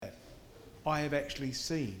I have actually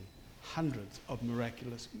seen hundreds of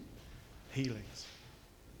miraculous healings.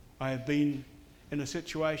 I have been in a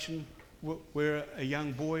situation where a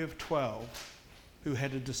young boy of 12 who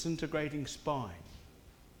had a disintegrating spine,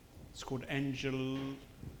 it's called Angel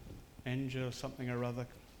something or other.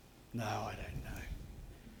 No, I don't know.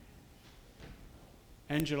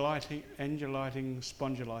 Angulating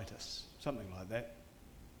spondylitis, something like that.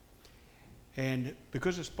 And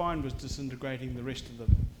because the spine was disintegrating, the rest of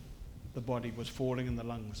the body was falling and the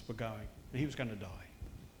lungs were going. And he was going to die.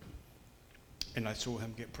 And I saw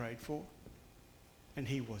him get prayed for. And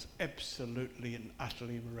he was absolutely and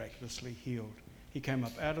utterly miraculously healed. He came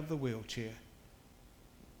up out of the wheelchair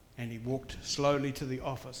and he walked slowly to the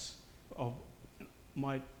office of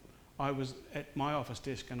I was at my office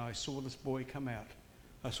desk and I saw this boy come out.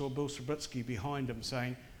 I saw Bill Subritsky behind him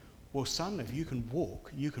saying, well, son, if you can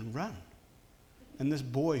walk, you can run. And this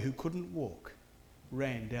boy who couldn't walk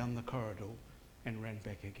ran down the corridor and ran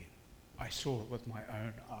back again. I saw it with my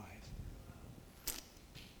own eyes.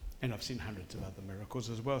 And I've seen hundreds of other miracles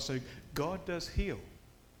as well. So God does heal.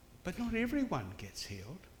 But not everyone gets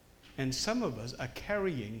healed. And some of us are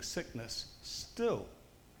carrying sickness still.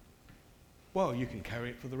 Well, you can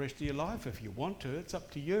carry it for the rest of your life if you want to. It's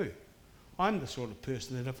up to you. I'm the sort of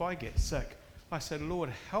person that if I get sick, I say,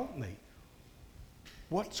 Lord, help me.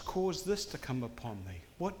 What's caused this to come upon me?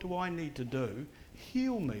 What do I need to do?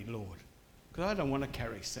 Heal me, Lord. Because I don't want to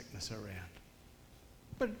carry sickness around.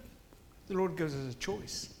 But the Lord gives us a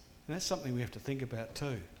choice. And that's something we have to think about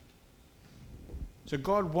too. So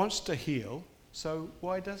God wants to heal, so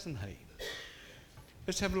why doesn't he?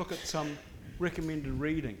 Let's have a look at some recommended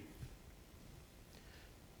reading.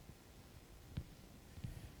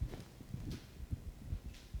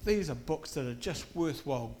 These are books that are just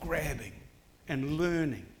worthwhile grabbing and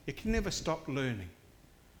learning. You can never stop learning.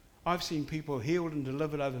 I've seen people healed and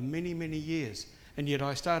delivered over many, many years, and yet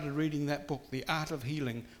I started reading that book, The Art of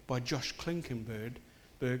Healing by Josh Klinkenberg,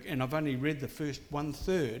 and I've only read the first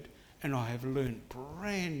 1/3, and I have learned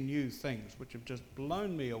brand new things which have just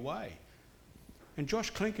blown me away. And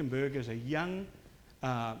Josh Klinkenberg is a young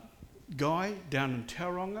guy down in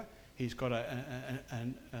Tauranga. He's got a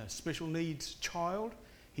special needs child.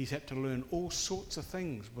 He's had to learn all sorts of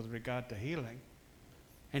things with regard to healing.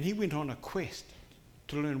 And he went on a quest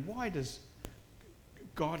to learn, why does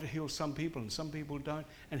God heal some people and some people don't?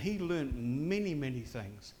 And he learned many, many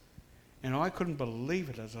things. And I couldn't believe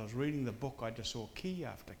it as I was reading the book. I just saw key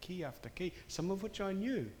after key after key, some of which I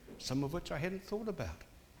knew, some of which I hadn't thought about.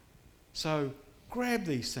 So grab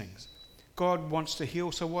these things. God wants to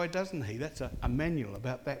heal, so why doesn't he? That's a manual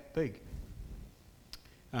about that big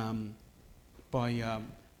by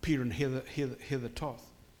Peter and Heather Toth.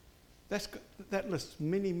 That lists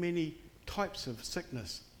many, many types of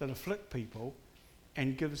sickness that afflict people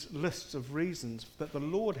and gives lists of reasons that the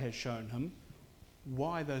Lord has shown him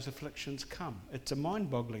why those afflictions come. It's a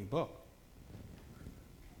mind-boggling book.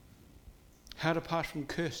 How to Pass from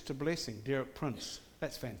Curse to Blessing, Derek Prince.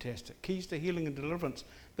 That's fantastic. Keys to Healing and Deliverance.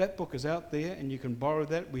 That book is out there and you can borrow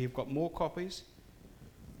that. We have got more copies.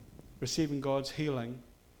 Receiving God's Healing,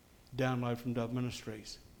 download from Dove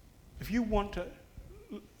Ministries. If you want to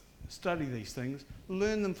study these things,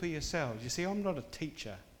 learn them for yourselves. You see, I'm not a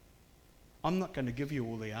teacher. I'm not going to give you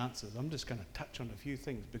all the answers. I'm just going to touch on a few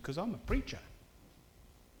things because I'm a preacher.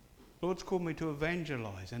 Lord's called me to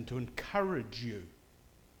evangelize and to encourage you.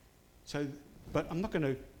 But I'm not going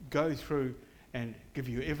to go through and give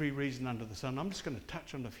you every reason under the sun. I'm just going to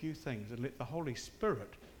touch on a few things and let the Holy Spirit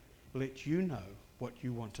let you know what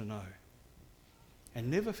you want to know. And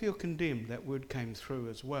never feel condemned. That word came through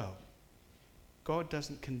as well. God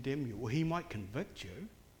doesn't condemn you. Well, he might convict you.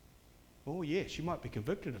 Oh, yes, you might be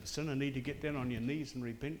convicted of a sin and need to get down on your knees and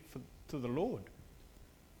repent to the Lord.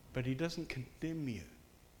 But he doesn't condemn you.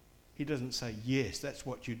 He doesn't say, yes, that's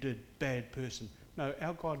what you did, bad person. No,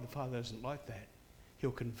 our God the Father isn't like that.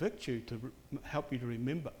 He'll convict you to help you to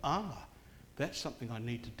remember, that's something I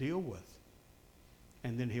need to deal with.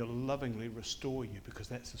 And then he'll lovingly restore you because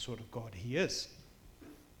that's the sort of God he is.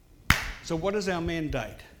 So what is our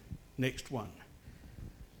mandate? Next one.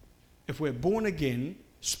 If we're born again,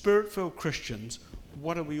 Spirit-filled Christians,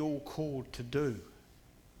 what are we all called to do?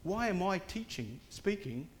 Why am I preaching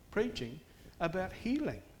about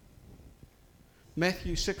healing?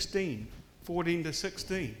 Matthew 16, 14 to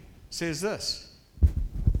 16 says this.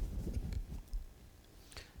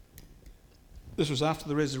 This was after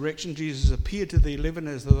the resurrection. Jesus appeared to the 11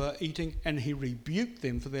 as they were eating, and he rebuked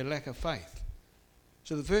them for their lack of faith.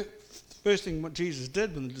 So the first thing what Jesus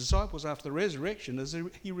did when the disciples after the resurrection is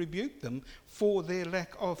he rebuked them for their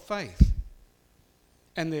lack of faith.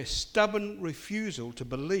 and their stubborn refusal to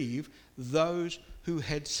believe those who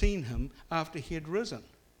had seen him after he had risen.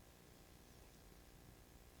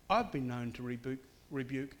 I've been known to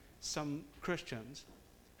rebuke some Christians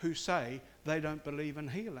who say they don't believe in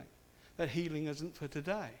healing, that healing isn't for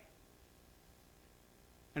today.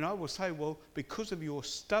 And I will say, well, because of your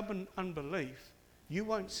stubborn unbelief, you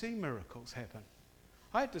won't see miracles happen.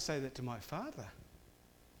 I had to say that to my father.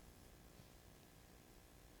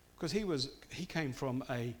 Because he came from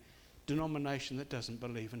a denomination that doesn't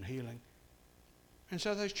believe in healing. And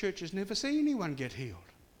so those churches never see anyone get healed.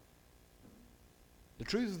 The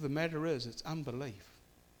truth of the matter is, it's unbelief.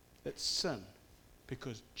 It's sin.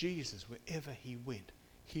 Because Jesus, wherever he went,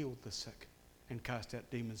 healed the sick and cast out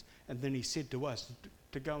demons. And then he said to us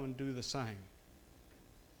to go and do the same.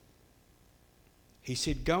 He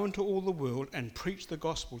said, go into all the world and preach the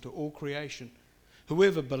gospel to all creation.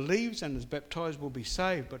 Whoever believes and is baptized will be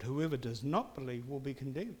saved, but whoever does not believe will be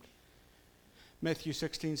condemned. Matthew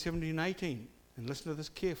 16, 17, 18. And listen to this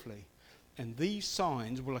carefully. And these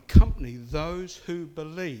signs will accompany those who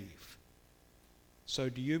believe. So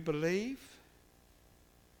do you believe?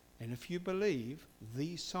 And if you believe,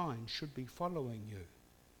 these signs should be following you.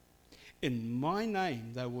 In my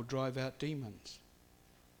name they will drive out demons.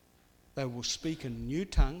 They will speak in new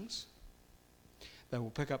tongues. They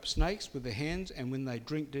will pick up snakes with their hands, and when they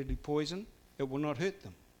drink deadly poison, it will not hurt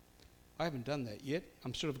them. I haven't done that yet.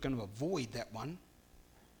 I'm sort of going to avoid that one.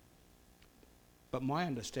 But my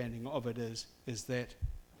understanding of it is that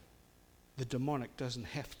the demonic doesn't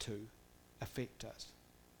have to affect us.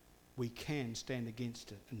 We can stand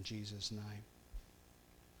against it in Jesus' name.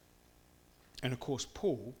 And of course,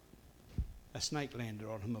 Paul, a snake landed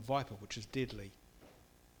on him, a viper, which is deadly.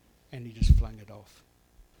 And he just flung it off.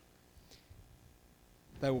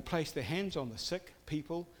 They will place their hands on the sick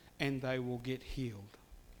people and they will get healed.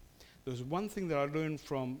 There was one thing that I learned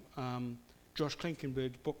from Josh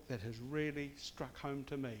Klinkenberg's book that has really struck home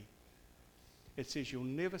to me. It says you'll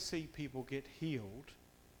never see people get healed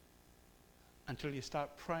until you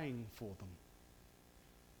start praying for them.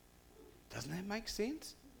 Doesn't that make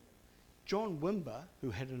sense? John Wimber,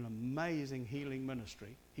 who had an amazing healing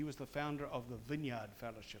ministry, he was the founder of the Vineyard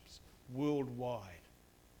Fellowships worldwide.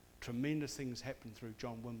 Tremendous things happened through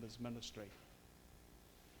John Wimber's ministry.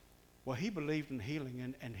 Well, he believed in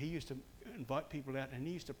healing, and he used to invite people out, and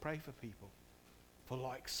he used to pray for people. For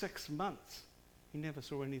like 6 months, he never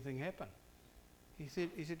saw anything happen. He said,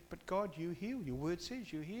 but God, you heal. Your word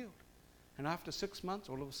says you healed. And after 6 months,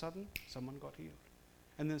 all of a sudden, someone got healed.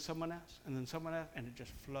 And then someone else, and then someone else, and it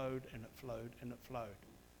just flowed, and it flowed, and it flowed.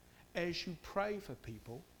 As you pray for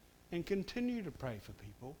people, and continue to pray for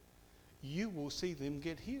people, you will see them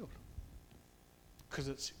get healed.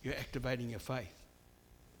 Because you're activating your faith.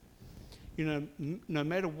 You know, no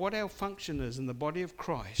matter what our function is in the body of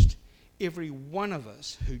Christ, every one of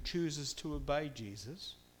us who chooses to obey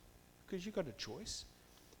Jesus, because you've got a choice.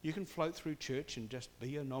 You can float through church and just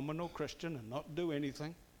be a nominal Christian and not do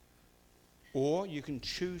anything. Or you can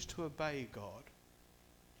choose to obey God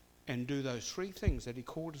and do those 3 things that he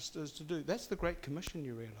called us to do. That's the Great Commission,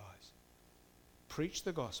 you realise. Preach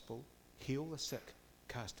the gospel, heal the sick,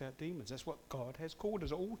 cast out demons. That's what God has called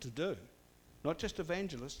us all to do. Not just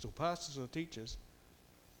evangelists or pastors or teachers.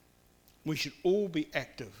 We should all be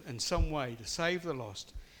active in some way to save the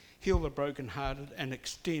lost, heal the brokenhearted, and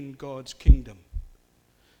extend God's kingdom.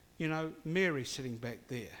 You know, Mary sitting back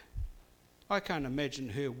there. I can't imagine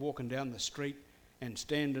her walking down the street and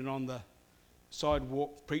standing on the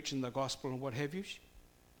sidewalk preaching the gospel and what have you.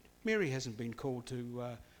 Mary hasn't been called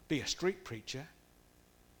to be a street preacher,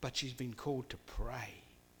 but she's been called to pray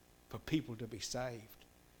for people to be saved.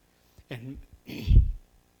 And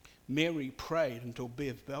Mary prayed until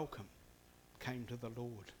Bev Balcom came to the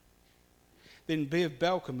Lord. Then Bev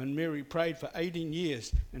Balcom and Mary prayed for 18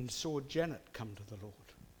 years and saw Janet come to the Lord.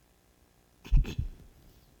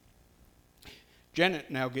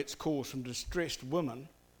 Janet now gets calls from distressed women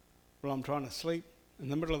while I'm trying to sleep in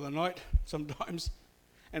the middle of the night sometimes,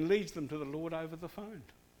 and leads them to the Lord over the phone.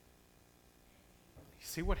 You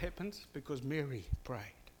see what happens? Because Mary prayed.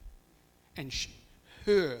 And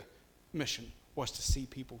her mission was to see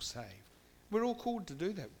people saved. We're all called to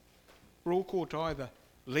do that. We're all called to either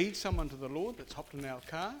lead someone to the Lord that's hopped in our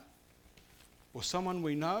car, or someone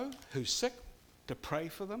we know who's sick, to pray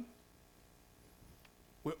for them.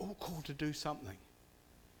 We're all called to do something.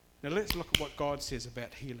 Now let's look at what God says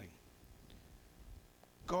about healing.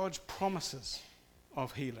 God's promises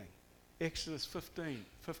of healing. Exodus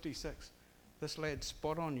 15:56. This lad's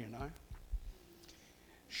spot on, you know.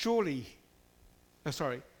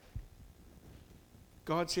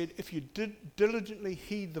 God said, if you diligently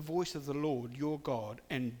heed the voice of the Lord your God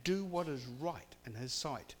and do what is right in his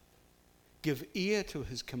sight, give ear to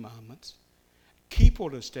his commandments, keep all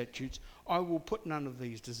his statutes, I will put none of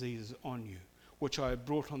these diseases on you, which I have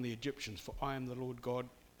brought on the Egyptians, for I am the Lord God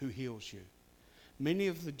who heals you. Many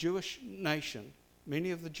of the Jewish nation, many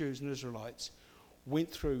of the Jews and Israelites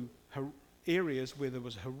went through areas where there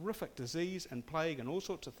was horrific disease and plague and all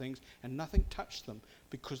sorts of things, and nothing touched them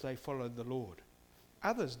because they followed the Lord.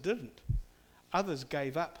 Others didn't. Others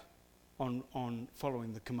gave up on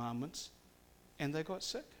following the commandments, and they got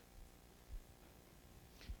sick.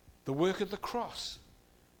 The work of the cross.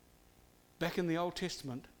 Back in the Old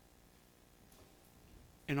Testament,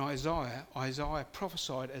 in Isaiah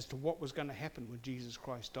prophesied as to what was going to happen when Jesus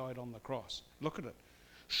Christ died on the cross. Look at it.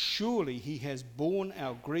 Surely he has borne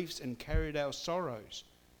our griefs and carried our sorrows.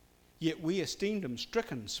 Yet we esteemed him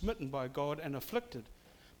stricken, smitten by God, and afflicted.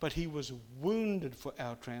 But he was wounded for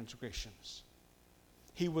our transgressions.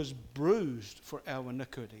 He was bruised for our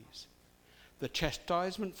iniquities. The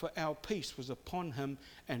chastisement for our peace was upon him,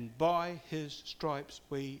 and by his stripes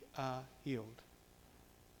we are healed.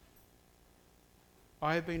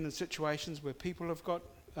 I have been in situations where people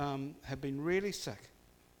have been really sick,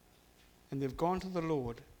 and they've gone to the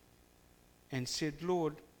Lord and said,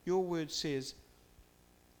 Lord, your word says,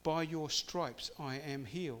 by your stripes I am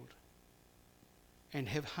healed, and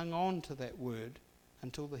have hung on to that word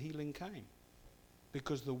until the healing came.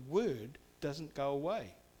 Because the word doesn't go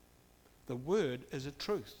away. The word is a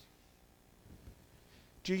truth.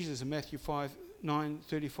 Jesus in Matthew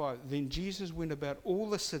 9:35, then Jesus went about all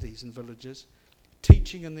the cities and villages,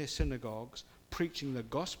 teaching in their synagogues, preaching the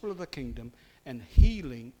gospel of the kingdom, and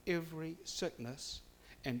healing every sickness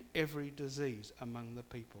and every disease among the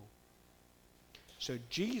people. So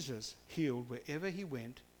Jesus healed wherever he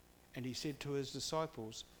went, and he said to his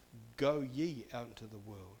disciples, go ye out into the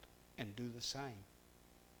world and do the same.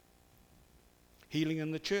 Healing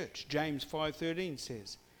in the church. James 5:13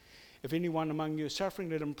 says, if anyone among you is suffering,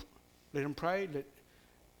 let him pray.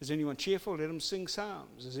 Is anyone cheerful? Let him sing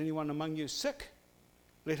psalms. Is anyone among you sick?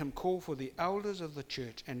 Let him call for the elders of the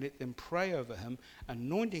church and let them pray over him,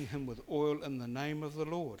 anointing him with oil in the name of the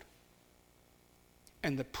Lord.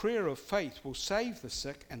 And the prayer of faith will save the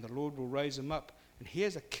sick, and the Lord will raise him up. And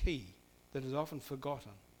here's a key that is often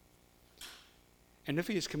forgotten. And if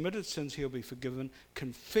he has committed sins, he'll be forgiven.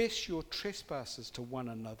 Confess your trespasses to one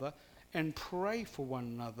another and pray for one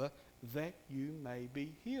another that you may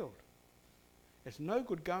be healed. It's no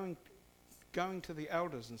good going to the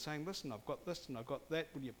elders and saying, listen, I've got this and I've got that,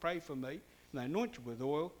 will you pray for me? And they anoint you with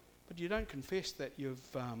oil, but you don't confess that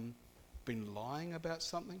you've been lying about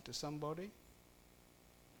something to somebody.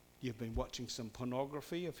 You've been watching some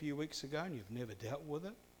pornography a few weeks ago and you've never dealt with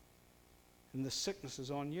it. And the sickness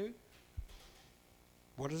is on you.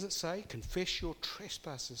 What does it say? Confess your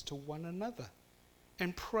trespasses to one another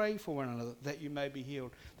and pray for one another that you may be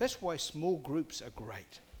healed. That's why small groups are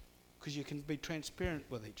great, because you can be transparent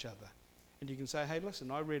with each other. And you can say, hey,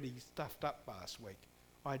 listen, I really stuffed up last week.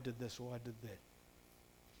 I did this or I did that.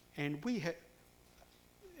 And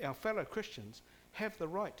our fellow Christians have the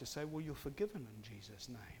right to say, well, you're forgiven in Jesus'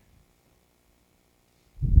 name.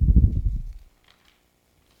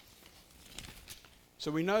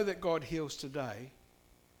 So we know that God heals today.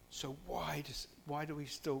 So why do we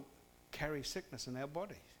still carry sickness in our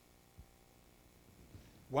bodies?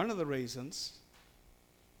 One of the reasons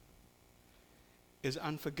is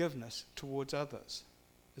unforgiveness towards others.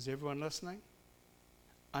 Is everyone listening?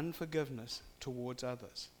 Unforgiveness towards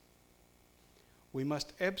others. We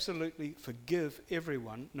must absolutely forgive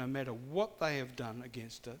everyone, no matter what they have done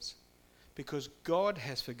against us, because God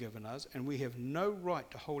has forgiven us and we have no right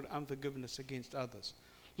to hold unforgiveness against others.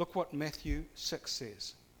 Look what Matthew 6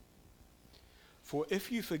 says. For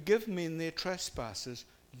if you forgive men their trespasses,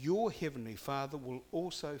 your heavenly Father will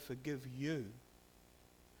also forgive you.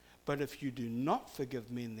 But if you do not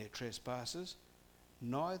forgive men their trespasses,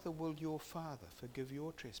 neither will your Father forgive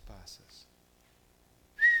your trespasses.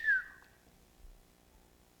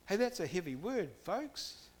 Hey, that's a heavy word,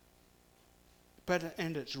 folks.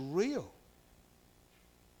 And it's real.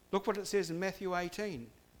 Look what it says in Matthew 18.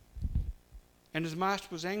 And his master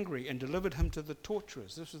was angry and delivered him to the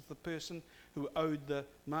torturers. This is the person who owed the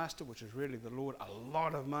master, which is really the Lord, a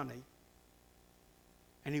lot of money.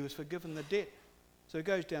 And he was forgiven the debt. So he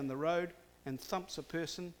goes down the road and thumps a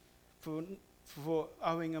person for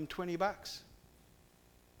owing him $20.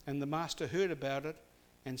 And the master heard about it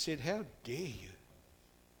and said, how dare you?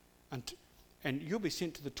 And you'll be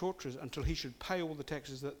sent to the torturers until he should pay all the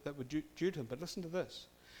taxes that were due to him. But listen to this.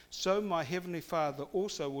 so my heavenly Father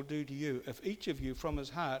also will do to you if each of you from his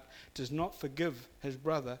heart does not forgive his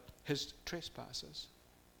brother his trespasses.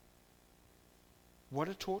 What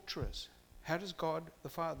are torturers? How does God the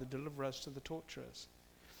Father deliver us to the torturers?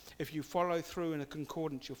 If you follow through in a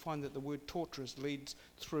concordance, you'll find that the word torturers leads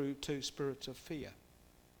through to spirits of fear.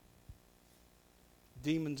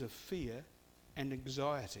 Demons of fear and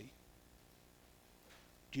anxiety.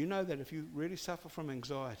 Do you know that if you really suffer from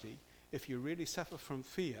anxiety, if you really suffer from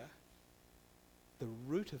fear, the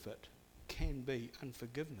root of it can be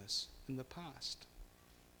unforgiveness in the past?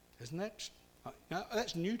 Isn't that? No,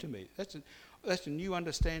 that's new to me. That's a new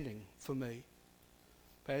understanding for me.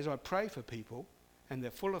 But as I pray for people, and they're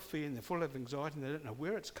full of fear and they're full of anxiety and they don't know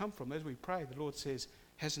where it's come from, as we pray, the Lord says,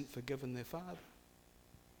 hasn't forgiven their father.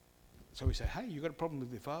 So we say, hey, you got a problem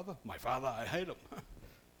with your father? My father, I hate him.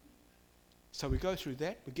 So we go through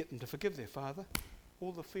that, we get them to forgive their father,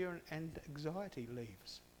 all the fear and anxiety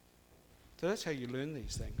leaves. So that's how you learn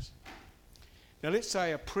these things. Now let's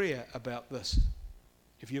say a prayer about this.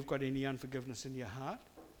 If you've got any unforgiveness in your heart,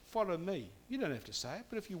 follow me. You don't have to say it,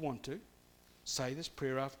 but if you want to, say this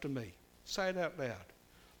prayer after me. Say it out loud.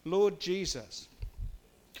 Lord Jesus,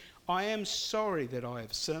 I am sorry that I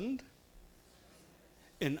have sinned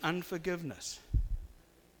in unforgiveness,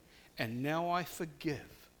 and now I forgive.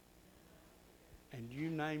 And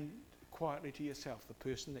you name quietly to yourself the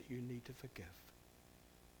person that you need to forgive.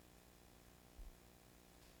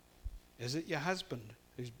 Is it your husband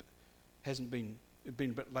who hasn't been a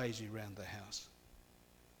bit lazy around the house?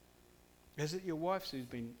 Is it your wife who's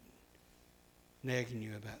been nagging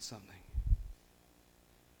you about something?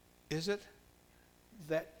 Is it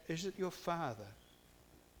your father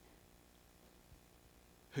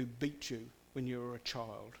who beat you when you were a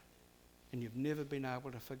child and you've never been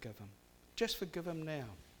able to forgive him? Just forgive him now.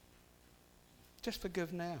 Just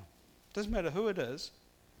forgive now. Doesn't matter who it is,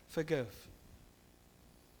 forgive.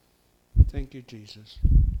 Thank you, Jesus.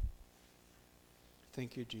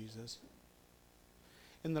 Thank you, Jesus.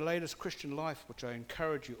 In the latest Christian Life, which I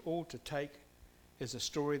encourage you all to take, is a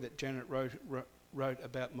story that Janet wrote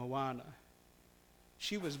about Moana.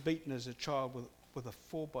 She was beaten as a child with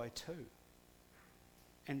a 4x2,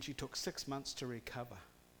 and she took 6 months to recover.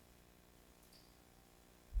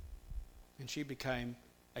 And she became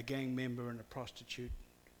a gang member and a prostitute.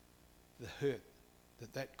 The hurt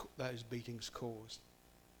that those beatings caused.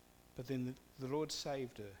 But then the Lord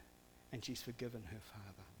saved her, and she's forgiven her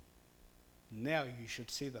father. Now you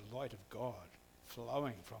should see the light of God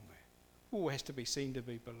flowing from her. All has to be seen to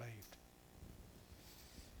be believed.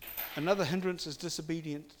 Another hindrance is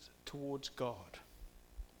disobedience towards God.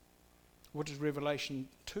 What does Revelation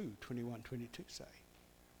 2:21-22 say?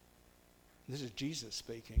 This is Jesus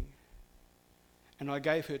speaking. And I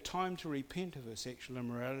gave her time to repent of her sexual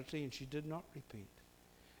immorality, and she did not repent.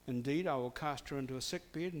 Indeed, I will cast her into a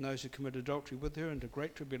sick bed, and those who commit adultery with her into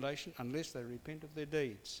great tribulation, unless they repent of their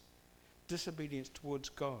deeds. Disobedience towards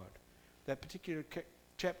God. That particular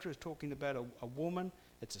chapter is talking about a woman.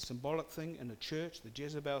 It's a symbolic thing in a church, the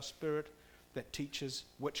Jezebel spirit that teaches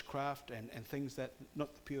witchcraft and things that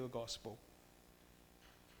not the pure gospel.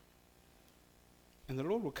 And the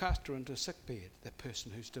Lord will cast her into a sick bed, that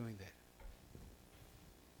person who's doing that.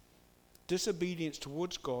 Disobedience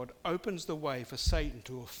towards God opens the way for Satan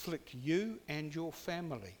to afflict you and your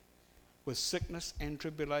family with sickness and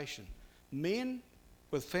tribulation. Men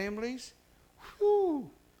with families,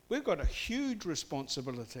 we've got a huge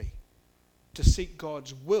responsibility to seek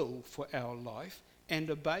God's will for our life and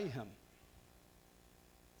obey him.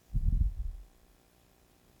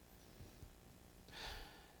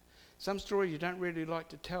 Some stories you don't really like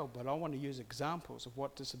to tell, but I want to use examples of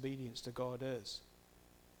what disobedience to God is.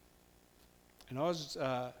 And I was,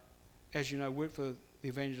 as you know, worked for the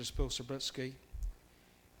evangelist Bill Subritsky,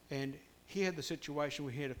 and he had the situation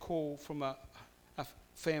where he had a call from a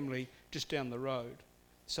family just down the road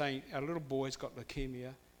saying, our little boy's got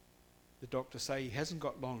leukemia. The doctors say he hasn't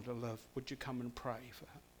got long to live. Would you come and pray for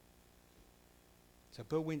him? So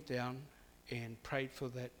Bill went down and prayed for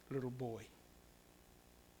that little boy.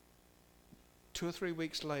 2 or 3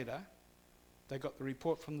 weeks later, they got the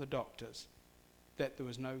report from the doctors that there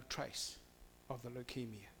was no trace of the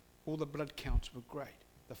leukemia. All the blood counts were great.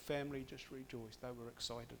 The family just rejoiced. They were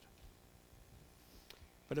excited.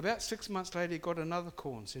 But about 6 months later, he got another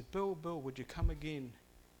call and said, Bill, would you come again?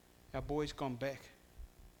 Our boy's gone back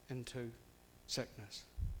into sickness.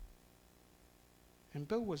 And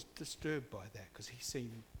Bill was disturbed by that because he's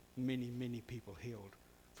seen many, many people healed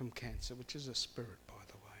from cancer, which is a spirit, by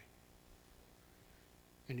the way.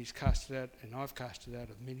 And he's cast it out, and I've cast it out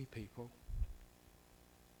of many people.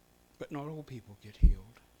 But not all people get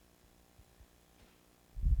healed.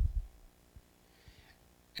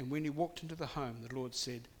 And when he walked into the home, the Lord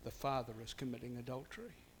said, the father is committing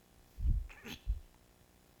adultery.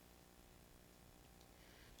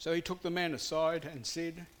 So he took the man aside and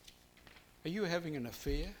said, are you having an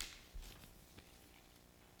affair?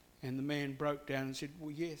 And the man broke down and said, well,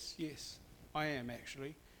 yes, I am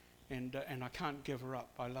actually. And I can't give her up.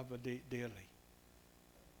 I love her dearly.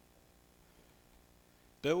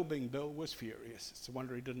 Bill, being Bill, was furious. It's a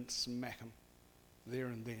wonder he didn't smack him there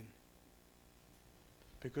and then.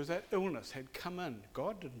 Because that illness had come in.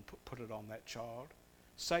 God didn't put it on that child.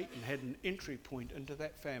 Satan had an entry point into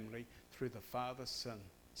that family through the father's sin.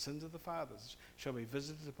 Sins of the fathers shall be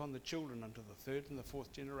visited upon the children unto the third and the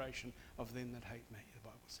fourth generation of them that hate me, the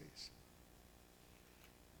Bible says.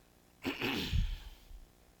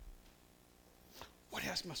 What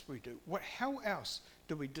else must we do? How else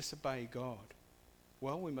do we disobey God?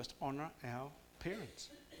 Well, we must honour our parents.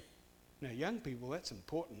 Now, young people, that's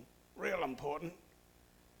important, real important.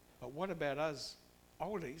 But what about us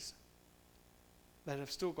oldies that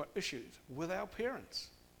have still got issues with our parents?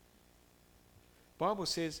 Bible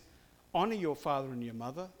says, honour your father and your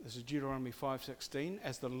mother. This is Deuteronomy 5:16.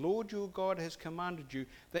 As the Lord your God has commanded you,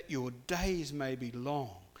 that your days may be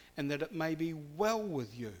long and that it may be well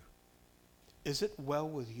with you. Is it well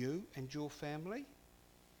with you and your family?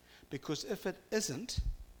 Because if it isn't,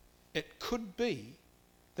 it could be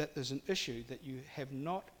that there's an issue that you have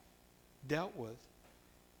not dealt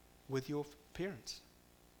with your parents.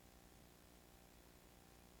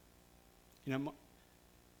 You know,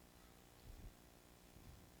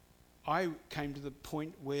 I came to the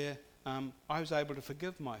point where I was able to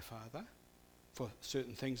forgive my father for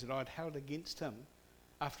certain things that I'd held against him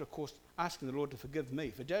after, of course, asking the Lord to forgive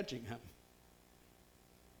me for judging him.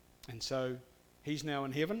 And so he's now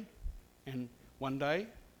in heaven, and one day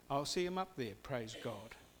I'll see him up there, praise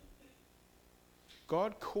God.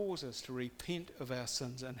 God calls us to repent of our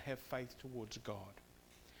sins and have faith towards God.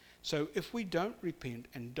 So if we don't repent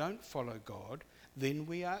and don't follow God, then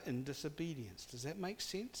we are in disobedience. Does that make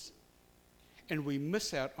sense? And we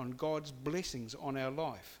miss out on God's blessings on our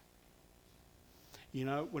life. You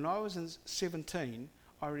know, when I was 17,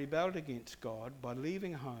 I rebelled against God by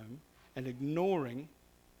leaving home and ignoring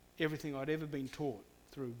everything I'd ever been taught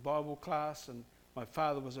through Bible class, and my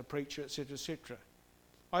father was a preacher, etc., etc.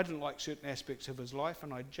 I didn't like certain aspects of his life,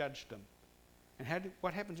 and I judged him. And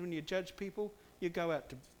what happens when you judge people? You go out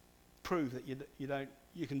to prove that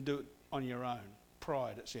you can do it on your own,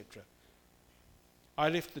 pride, etc. I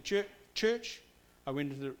left the church. I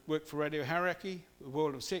went into work for Radio Hauraki, the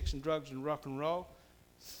world of sex and drugs and rock and roll.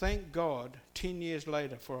 Thank God, 10 years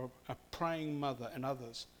later, for a praying mother and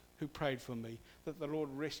others who prayed for me, that the Lord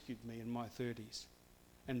rescued me in my 30s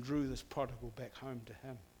and drew this prodigal back home to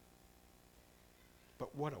him.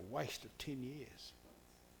 But what a waste of 10 years.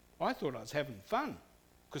 I thought I was having fun,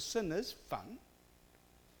 because sin is fun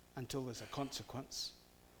until there's a consequence,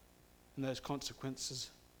 and those consequences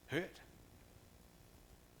hurt.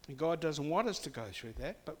 And God doesn't want us to go through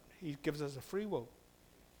that, but he gives us a free will.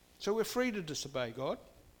 So we're free to disobey God,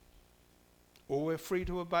 or we're free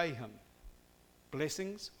to obey him.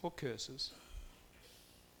 Blessings or curses.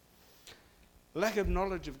 Lack of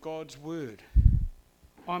knowledge of God's word.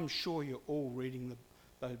 I'm sure you're all reading the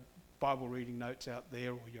Bible reading notes out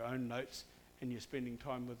there, or your own notes, and you're spending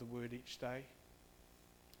time with the word each day.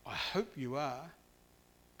 I hope you are,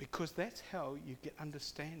 because that's how you get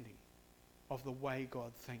understanding of the way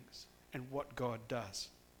God thinks and what God does.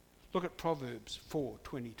 Look at Proverbs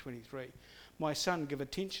 4:20-23. My son, give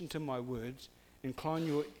attention to my words, incline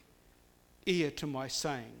your ear to my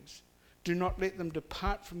sayings. Do not let them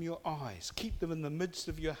depart from your eyes. Keep them in the midst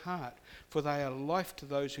of your heart, for they are life to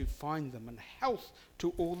those who find them and health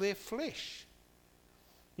to all their flesh.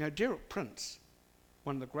 You know, Derek Prince,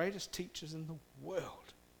 one of the greatest teachers in the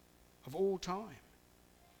world of all time,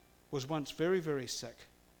 was once very, very sick.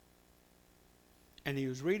 And he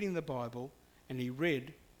was reading the Bible, and he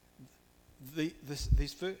read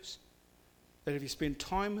this verse, that if you spend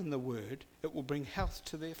time in the Word, it will bring health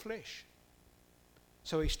to their flesh.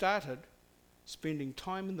 So he started spending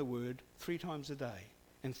time in the Word 3 times a day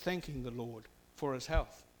and thanking the Lord for his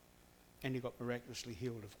health. And he got miraculously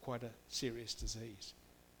healed of quite a serious disease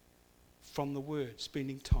from the Word,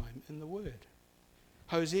 spending time in the Word.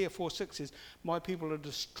 Hosea 4:6 says, my people are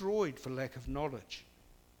destroyed for lack of knowledge.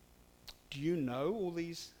 Do you know all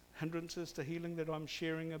these hindrances to healing that I'm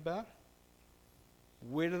sharing about?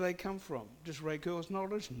 Where do they come from? Just Ray Curl's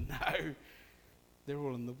knowledge? No. They're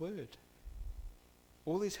all in the Word.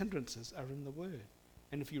 All these hindrances are in the Word.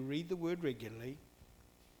 And if you read the Word regularly,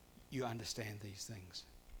 you understand these things.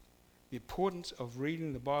 The importance of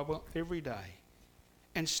reading the Bible every day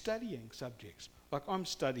and studying subjects. Like I'm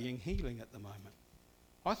studying healing at the moment.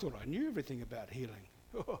 I thought I knew everything about healing.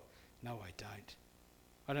 Oh, no, I don't.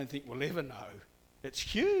 I don't think we'll ever know. It's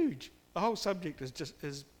huge. The whole subject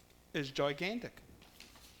is gigantic.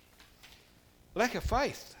 Lack of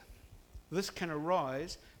faith. This can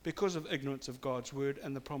arise because of ignorance of God's word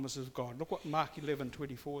and the promises of God. Look what Mark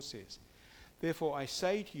 11:24 says. Therefore I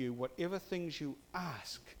say to you, whatever things you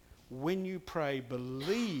ask, when you pray,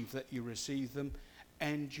 believe that you receive them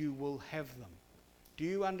and you will have them. Do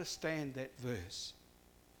you understand that verse?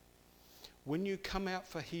 When you come out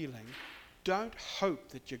for healing, don't hope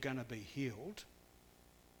that you're going to be healed.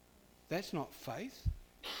 That's not faith.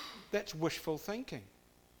 That's wishful thinking.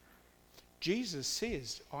 Jesus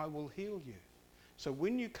says, I will heal you. So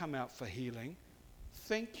when you come out for healing,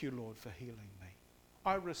 thank you, Lord, for healing me.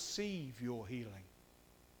 I receive your healing.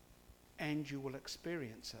 And you will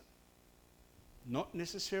experience it. Not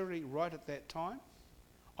necessarily right at that time.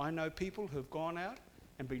 I know people who have gone out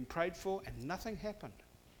and been prayed for and nothing happened.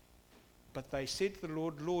 But they said to the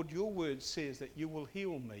Lord, Lord, your word says that you will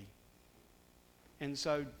heal me. And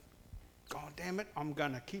so, God damn it, I'm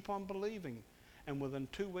going to keep on believing. And within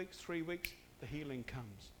 2 weeks, 3 weeks, the healing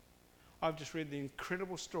comes. I've just read the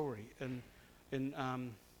incredible story in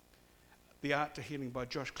The Art to Healing by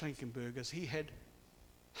Josh Klinkenberg, as he had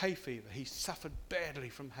hay fever. He suffered badly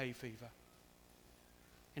from hay fever.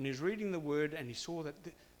 And he's reading the word and he saw that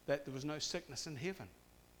there was no sickness in heaven.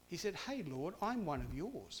 He said, hey Lord, I'm one of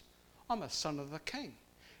yours. I'm a son of the king.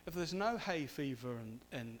 If there's no hay fever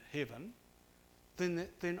in heaven,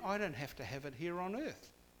 then I don't have to have it here on earth.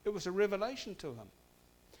 It was a revelation to him.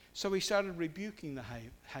 So he started rebuking the hay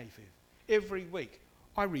fever. Every week,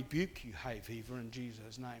 I rebuke you, hay fever, in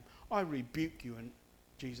Jesus' name. I rebuke you in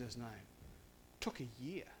Jesus' name. It took a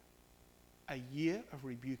year of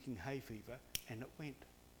rebuking hay fever, and it went.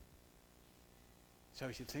 So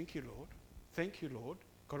he said, thank you, Lord. Thank you, Lord.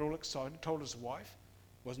 Got all excited, told his wife.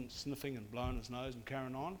 Wasn't sniffing and blowing his nose and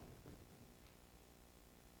carrying on.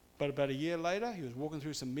 But about a year later, he was walking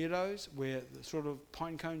through some meadows where the sort of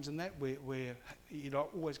pine cones and that, where you'd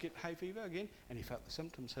always get hay fever again, and he felt the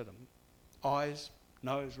symptoms hit him. Eyes,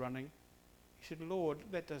 nose running. He said, Lord,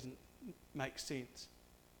 that doesn't make sense.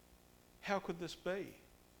 How could this be?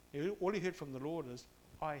 All he heard from the Lord is,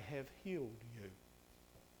 I have healed you.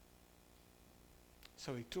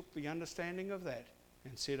 So he took the understanding of that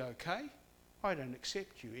and said, okay, I don't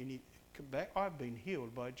accept you. Come back. I've been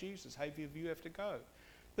healed by Jesus. Hey, you have to go.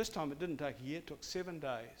 This time it didn't take a year, it took 7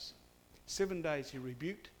 days. 7 days he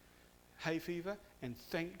rebuked hay fever and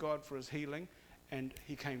thanked God for his healing, and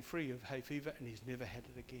he came free of hay fever and he's never had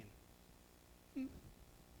it again.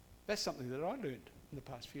 That's something that I learned in the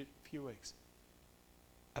past few weeks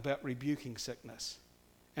about rebuking sickness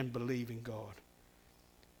and believing God.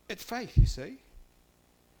 It's faith, you see.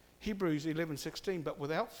 Hebrews 11:16, but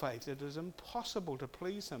without faith it is impossible to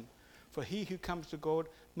please him. For he who comes to God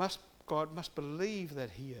must believe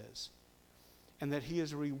that he is, and that he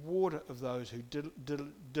is a rewarder of those who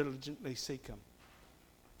diligently seek him.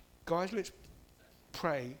 Guys, let's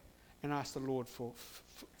pray and ask the Lord for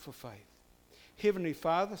faith. Heavenly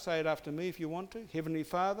Father, say it after me if you want to. Heavenly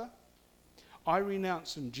Father, I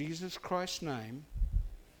renounce in Jesus Christ's name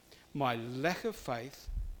my lack of faith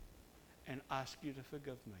and ask you to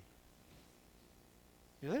forgive me.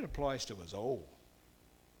 Now that applies to us all.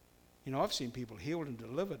 You know, I've seen people healed and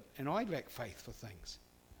delivered, and I lack faith for things.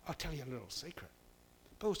 I'll tell you a little secret.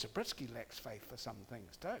 Bill Sabritsky lacks faith for some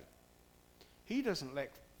things too. He doesn't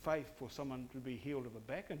lack faith for someone to be healed of a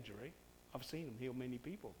back injury. I've seen him heal many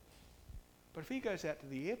people. But if he goes out to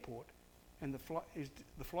the airport and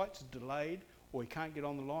the flight's delayed or he can't get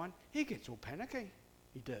on the line, he gets all panicky.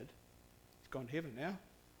 He did. He's gone to heaven now.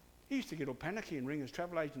 He used to get all panicky and ring his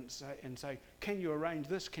travel agent and say, can you arrange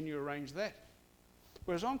this, can you arrange that?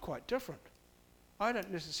 Whereas I'm quite different. I don't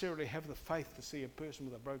necessarily have the faith to see a person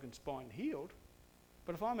with a broken spine healed,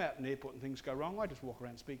 but if I'm out in the airport and things go wrong, I just walk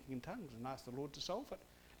around speaking in tongues and ask the Lord to solve it.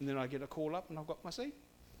 And then I get a call up and I've got my seat.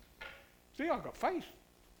 See, I've got faith.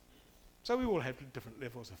 So we all have different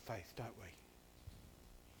levels of faith, don't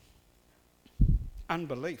we?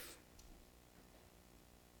 Unbelief.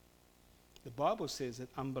 The Bible says that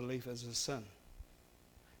unbelief is a sin.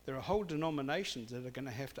 There are whole denominations that are going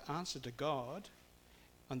to have to answer to God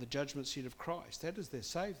on the judgment seat of Christ. That is, they're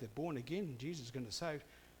saved, they're born again, and Jesus is going to save.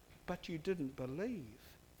 But you didn't believe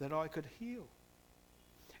that I could heal.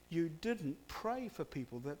 You didn't pray for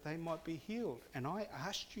people that they might be healed, and I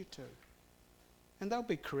asked you to. And they'll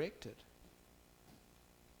be corrected.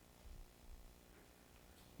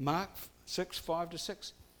 Mark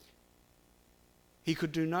 6:5-6. He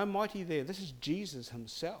could do no mighty there. This is Jesus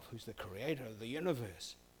himself, who's the creator of the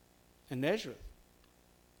universe. In Nazareth,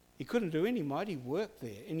 He couldn't do any mighty work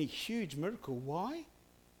there, any huge miracle. Why?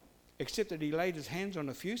 Except that he laid his hands on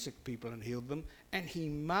a few sick people and healed them, and he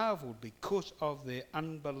marveled because of their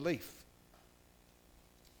unbelief.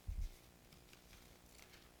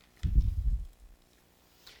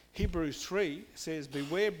 Hebrews 3 says,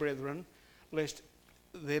 "Beware, brethren, lest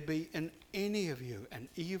there be in any of you an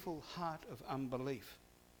evil heart of unbelief,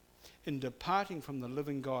 in departing from the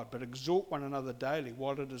living God, but exhort one another daily,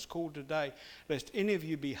 while it is called today, lest any of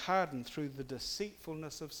you be hardened through the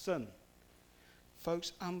deceitfulness of sin."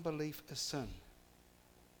 Folks, unbelief is sin.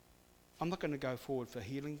 I'm not going to go forward for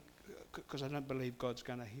healing because I don't believe God's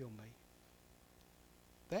going to heal me.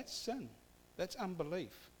 That's sin. That's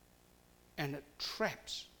unbelief. And it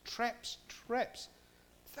traps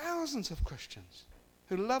thousands of Christians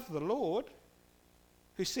who love the Lord,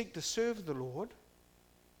 who seek to serve the Lord,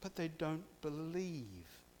 but they don't believe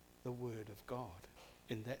the Word of God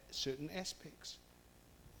in that certain aspects.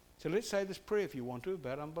 So let's say this prayer if you want to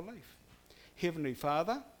about unbelief. Heavenly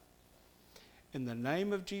Father, in the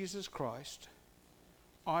name of Jesus Christ,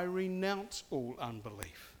 I renounce all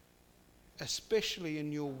unbelief, especially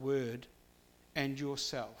in your word and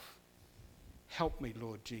yourself. Help me,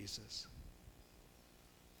 Lord Jesus.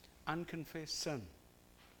 Unconfessed sin.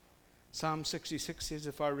 Psalm 66 says,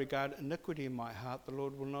 "If I regard iniquity in my heart, the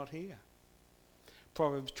Lord will not hear."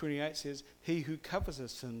 Proverbs 28 says, "He who covers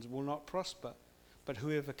his sins will not prosper, but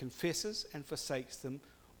whoever confesses and forsakes them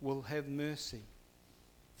will have mercy."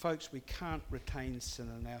 Folks, we can't retain sin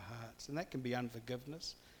in our hearts, and that can be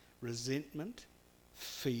unforgiveness, resentment,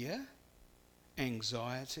 fear,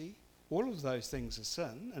 anxiety. All of those things are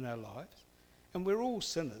sin in our lives. And we're all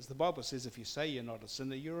sinners. The Bible says if you say you're not a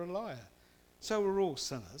sinner, you're a liar. So we're all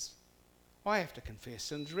sinners. I have to confess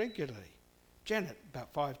sins regularly. Janet,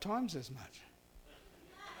 about 5 times as much.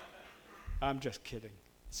 I'm just kidding.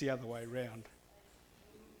 It's the other way round.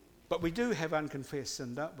 But we do have unconfessed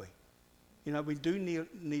sin, don't we? You know, we do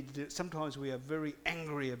need to do it. Sometimes we are very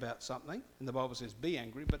angry about something, and the Bible says be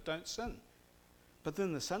angry, but don't sin. But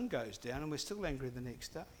then the sun goes down, and we're still angry the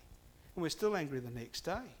next day. And we're still angry the next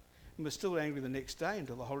day. And we're still angry the next day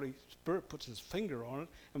until the Holy Spirit puts his finger on it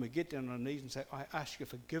and we get down on our knees and say, "I ask your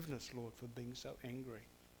forgiveness, Lord, for being so angry."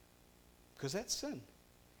 Because that's sin.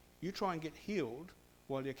 You try and get healed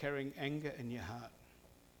while you're carrying anger in your heart.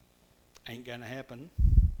 Ain't going to happen.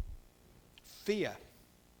 Fear.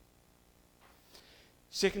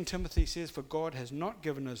 2 Timothy says, "For God has not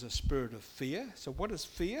given us a spirit of fear." So what is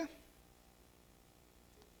fear?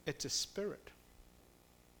 It's a spirit.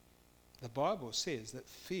 The Bible says that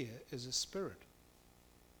fear is a spirit.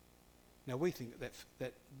 Now we think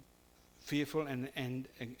that fearful and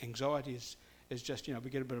anxiety is just, we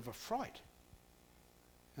get a bit of a fright.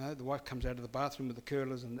 The wife comes out of the bathroom with the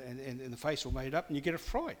curlers and the face all made up and you get a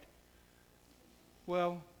fright.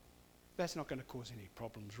 Well, that's not going to cause any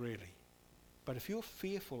problems really. But if you're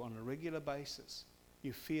fearful on a regular basis,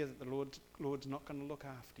 you fear that the Lord's not going to look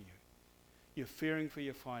after you. You're fearing for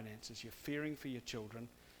your finances, you're fearing for your children.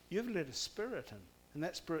 You've let a spirit in, and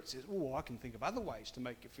that spirit says, "Oh, I can think of other ways to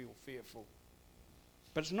make you feel fearful."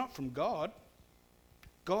 But it's not from God.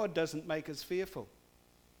 God doesn't make us fearful.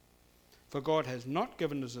 For God has not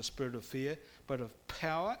given us a spirit of fear, but of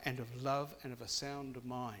power and of love and of a sound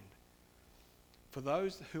mind. For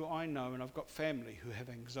those who I know, and I've got family who have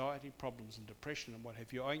anxiety problems and depression and what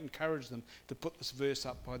have you, I encourage them to put this verse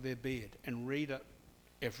up by their bed and read it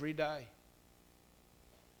every day.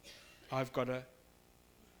 I've got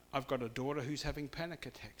a daughter who's having panic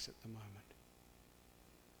attacks at the moment.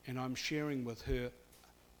 And I'm sharing with her,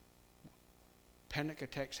 panic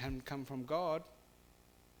attacks haven't come from God,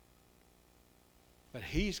 but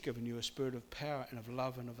He's given you a spirit of power and of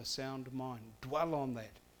love and of a sound mind. Dwell on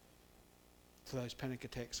that till those panic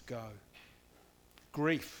attacks go.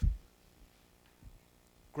 Grief.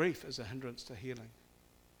 Grief is a hindrance to healing.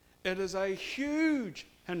 It is a huge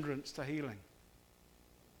hindrance to healing.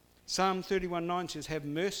 Psalm 31:9 says, "Have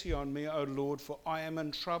mercy on me, O Lord, for I am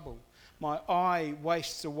in trouble. My eye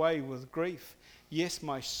wastes away with grief. Yes,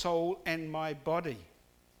 my soul and my body.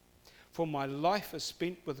 For my life is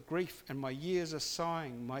spent with grief, and my years are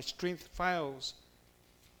sighing. My strength fails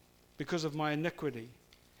because of my iniquity,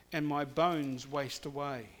 and my bones waste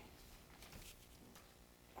away."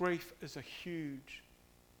 Grief is a huge,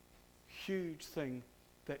 huge thing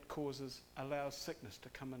that allows sickness to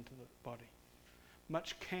come into the body.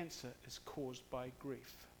 Much cancer is caused by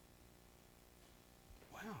grief.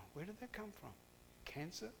 Wow, where did that come from?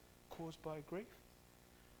 Cancer caused by grief?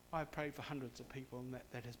 I've prayed for hundreds of people and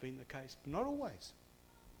that has been the case, but not always.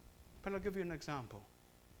 But I'll give you an example.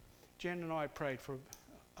 Jan and I prayed for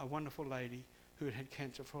a wonderful lady who had had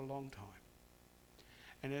cancer for a long time.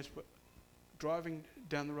 And as we're driving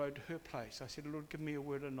down the road to her place, I said, Lord, give me a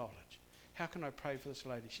word of knowledge. How can I pray for this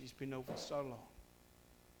lady? She's been ill for so long.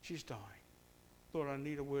 She's dying. Lord, I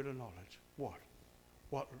need a word of knowledge. What?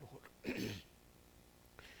 What, Lord?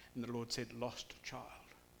 And the Lord said, lost child.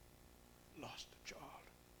 Lost child.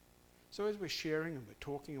 So as we're sharing and we're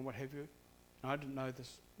talking and what have you, and I didn't know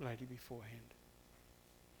this lady beforehand,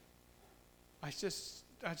 I just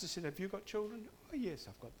said, have you got children? Oh yes,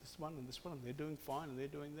 I've got this one, and they're doing fine, and they're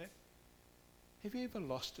doing that. Have you ever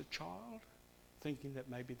lost a child thinking that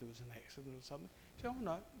maybe there was an accident or something? She said, oh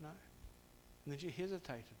no. And then she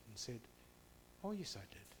hesitated and said, oh yes I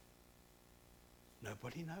did.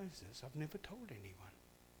 Nobody knows this. I've never told anyone.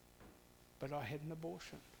 But I had an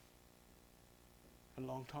abortion. A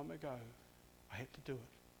long time ago, I had to do it.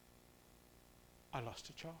 I lost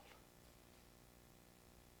a child.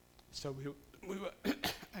 So we were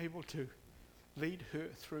able to lead her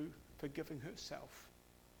through forgiving herself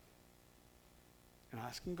and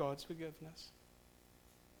asking God's forgiveness.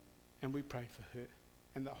 And we prayed for her,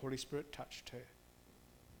 and the Holy Spirit touched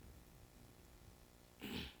her.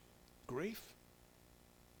 Grief.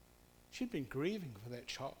 She'd been grieving for that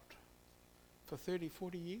child for 30,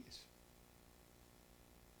 40 years.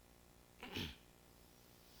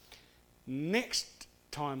 Next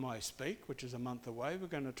time I speak, which is a month away, we're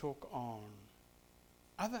going to talk on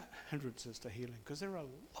other hindrances to healing, because there are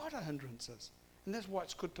a lot of hindrances. And that's why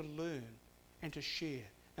it's good to learn and to share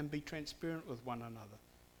and be transparent with one another.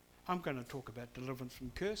 I'm going to talk about deliverance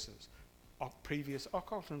from curses, previous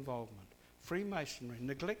occult involvement, Freemasonry,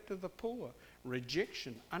 neglect of the poor,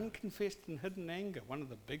 rejection, unconfessed and hidden anger, one of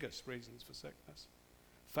the biggest reasons for sickness,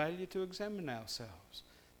 failure to examine ourselves,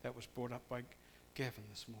 that was brought up by Gavin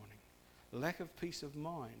this morning, lack of peace of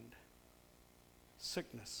mind,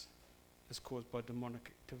 sickness is caused by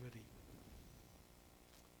demonic activity.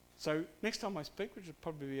 So next time I speak, which will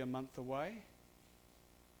probably be a month away,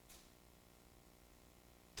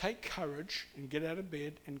 take courage and get out of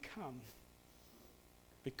bed and come,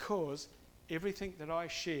 because everything that I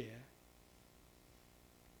share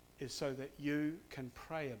is so that you can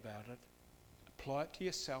pray about it, apply it to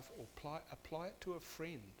yourself, or apply it to a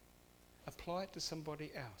friend, apply it to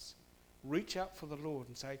somebody else. Reach out for the Lord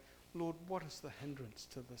and say, Lord, what is the hindrance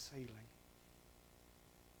to this healing?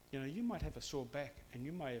 You know, you might have a sore back and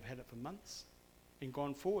you may have had it for months and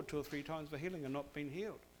gone forward 2 or 3 times for healing and not been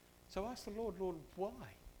healed. So ask the Lord, Lord, why?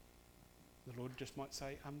 The Lord just might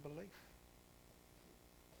say unbelief.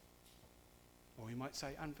 Or he might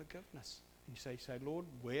say unforgiveness. And you say, Lord,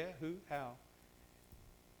 where, who, how?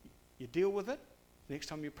 You deal with it. Next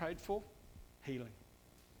time you prayed for, healing.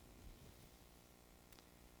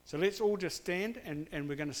 So let's all just stand and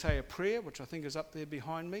we're going to say a prayer, which I think is up there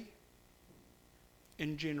behind me,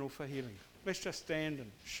 in general for healing. Let's just stand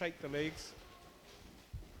and shake the legs.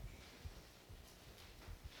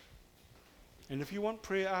 And if you want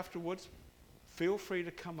prayer afterwards, feel free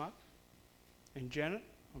to come up. And Janet,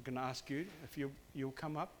 I'm going to ask you if you'll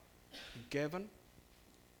come up. Gavin,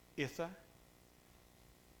 Ether,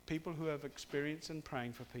 people who have experience in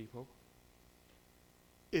praying for people,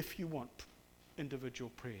 if you want individual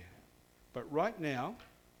prayer. But right now,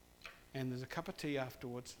 and there's a cup of tea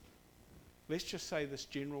afterwards, let's just say this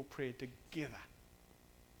general prayer together.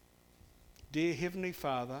 Dear Heavenly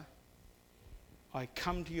Father, I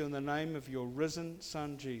come to you in the name of your risen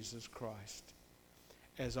Son, Jesus Christ.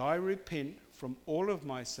 As I repent from all of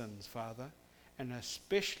my sins, Father, and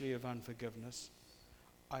especially of unforgiveness,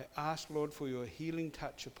 I ask, Lord, for your healing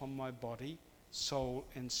touch upon my body, soul,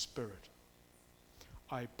 and spirit.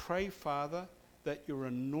 I pray, Father, that your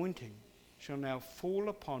anointing shall now fall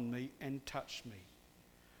upon me and touch me,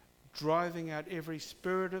 driving out every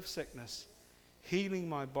spirit of sickness, healing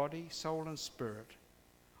my body, soul, and spirit.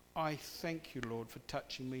 I thank you, Lord, for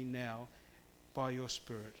touching me now by your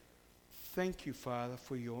Spirit. Thank you, Father,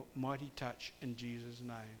 for your mighty touch in Jesus'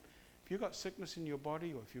 name. If you've got sickness in your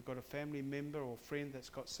body, or if you've got a family member or friend that's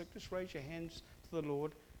got sickness, raise your hands to the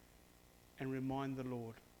Lord and remind the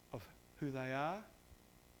Lord of who they are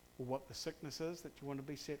or what the sickness is that you want to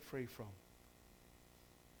be set free from.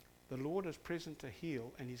 The Lord is present to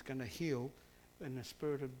heal, and he's going to heal in a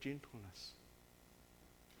spirit of gentleness.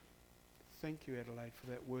 Thank you, Adelaide, for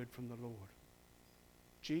that word from the Lord.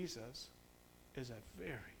 Jesus is a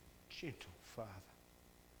very gentle Father.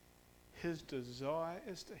 His desire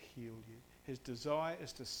is to heal you. His desire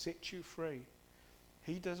is to set you free.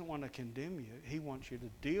 He doesn't want to condemn you. He wants you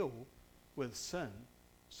to deal with sin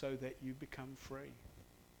so that you become free,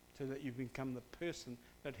 so that you become the person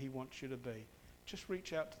that he wants you to be. Just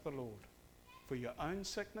reach out to the Lord for your own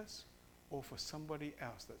sickness or for somebody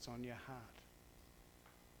else that's on your heart.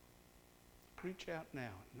 reach out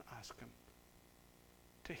now and ask him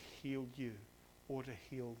to heal you or to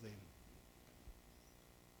heal them.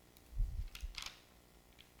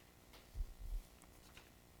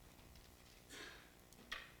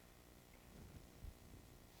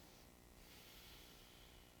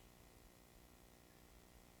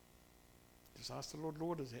 Just ask the Lord,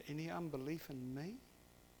 Lord, is there any unbelief in me?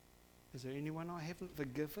 Is there anyone I haven't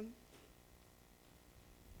forgiven?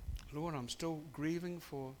 Lord, I'm still grieving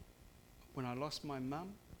for when I lost my mum,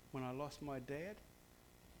 when I lost my dad.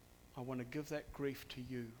 I want to give that grief to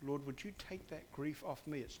you. Lord, would you take that grief off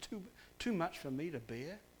me? It's too much for me to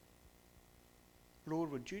bear.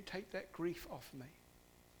 Lord, would you take that grief off me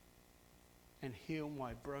and heal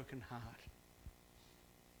my broken heart?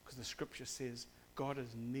 Because the scripture says God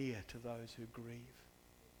is near to those who grieve.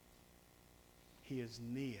 He is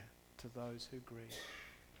near to those who grieve.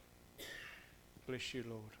 Bless you,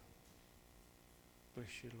 Lord.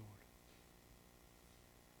 Bless you, Lord.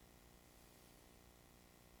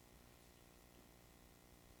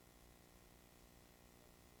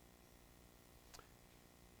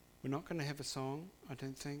 We're not going to have a song, I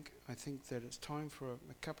don't think. I think that it's time for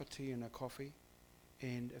a cup of tea and a coffee.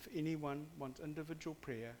 And if anyone wants individual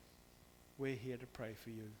prayer, we're here to pray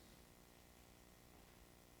for you.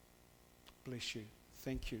 Bless you.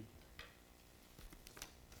 Thank you.